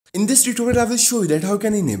In this tutorial, I will show you that how you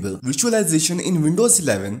can enable virtualization in Windows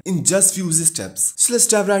 11 in just few easy steps. So let's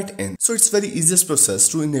dive right in. So it's very easiest process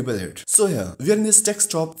to enable it. So here, we are in this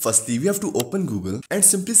desktop. Firstly, we have to open Google and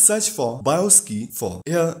simply search for BIOS key for.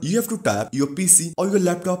 Here, you have to type your PC or your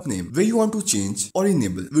laptop name where you want to change or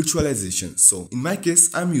enable virtualization. So in my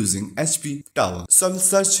case, I'm using HP Tower. So I will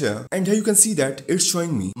search here and here you can see that it's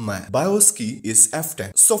showing me my BIOS key is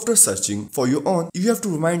F10. So after searching for your own, you have to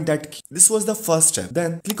remind that key. This was the first step.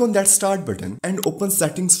 Then click on that start button and open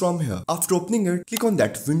settings from here. After opening it, click on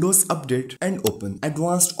that Windows update and open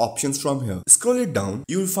advanced options from here. Scroll it down,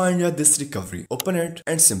 you will find here this recovery. Open it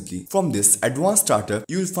and simply from this advanced starter,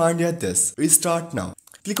 you will find here this restart now.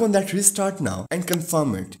 Click on that restart now and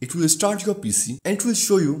confirm it. It will start your PC and it will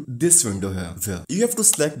show you this window here where you have to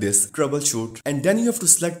select this troubleshoot and then you have to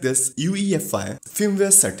select this UEFI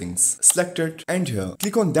firmware settings. Select it and here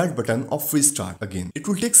click on that button of restart again. It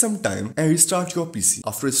will take some time and restart your PC.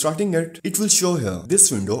 After restarting it, it will show here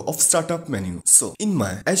this window of startup menu. So in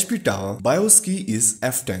my HP Tower, BIOS key is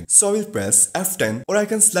F10. So I will press F10 or I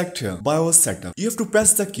can select here BIOS setup. You have to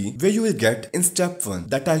press the key where you will get in step 1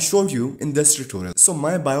 that I showed you in this tutorial. So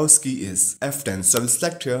my BIOS key is F10, so I will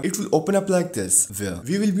select here. It will open up like this where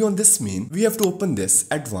we will be on this main. We have to open this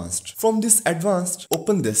advanced. From this advanced,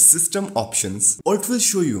 open this system options or it will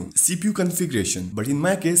show you CPU configuration, but in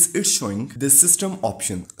my case it's showing this system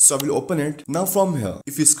option. So I will open it. Now from here,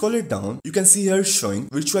 if you scroll it down, you can see here showing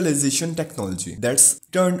virtualization technology that's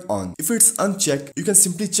turned on. If it's unchecked, you can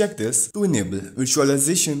simply check this to enable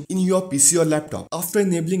virtualization in your PC or laptop. After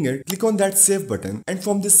enabling it, click on that save button and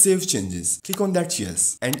from this save changes, click on that yes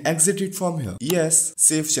and exit it from here. Yes,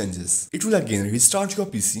 save changes. It will again restart your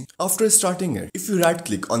PC. After starting it, if you right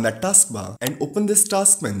click on that taskbar and open this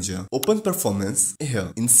task manager, open performance,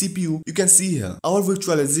 here in CPU, you can see here our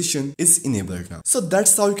virtualization is enabled now. So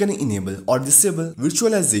that's how you can enable or disable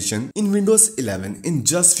virtualization in Windows 11 in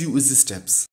just few easy steps.